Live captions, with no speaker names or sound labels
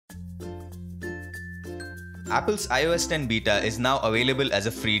Apple's iOS 10 beta is now available as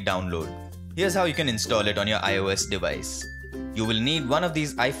a free download. Here's how you can install it on your iOS device. You will need one of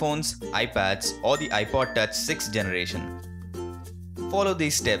these iPhones, iPads, or the iPod Touch 6th generation. Follow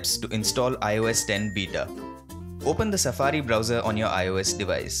these steps to install iOS 10 beta. Open the Safari browser on your iOS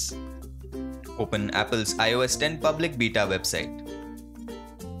device. Open Apple's iOS 10 public beta website.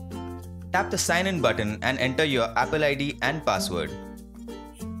 Tap the Sign In button and enter your Apple ID and password.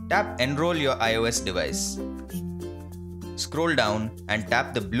 Tap Enroll your iOS device. Scroll down and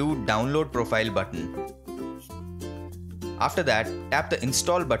tap the blue Download Profile button. After that, tap the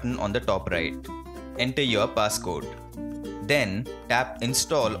Install button on the top right. Enter your passcode. Then, tap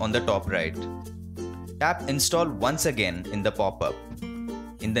Install on the top right. Tap Install once again in the pop-up.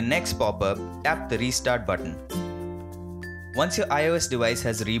 In the next pop-up, tap the Restart button. Once your iOS device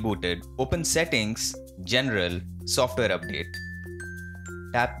has rebooted, open Settings, General, Software Update.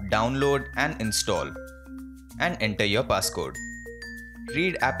 Tap Download and Install and enter your passcode.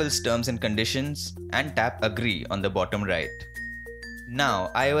 Read Apple's terms and conditions and tap Agree on the bottom right.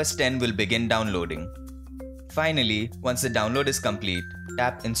 Now iOS 10 will begin downloading. Finally, once the download is complete,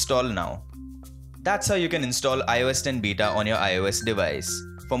 tap Install Now. That's how you can install iOS 10 beta on your iOS device.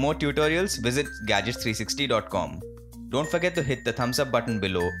 For more tutorials, visit gadgets360.com. Don't forget to hit the thumbs up button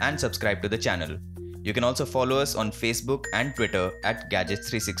below and subscribe to the channel. You can also follow us on Facebook and Twitter at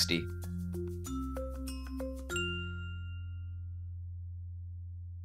Gadgets360.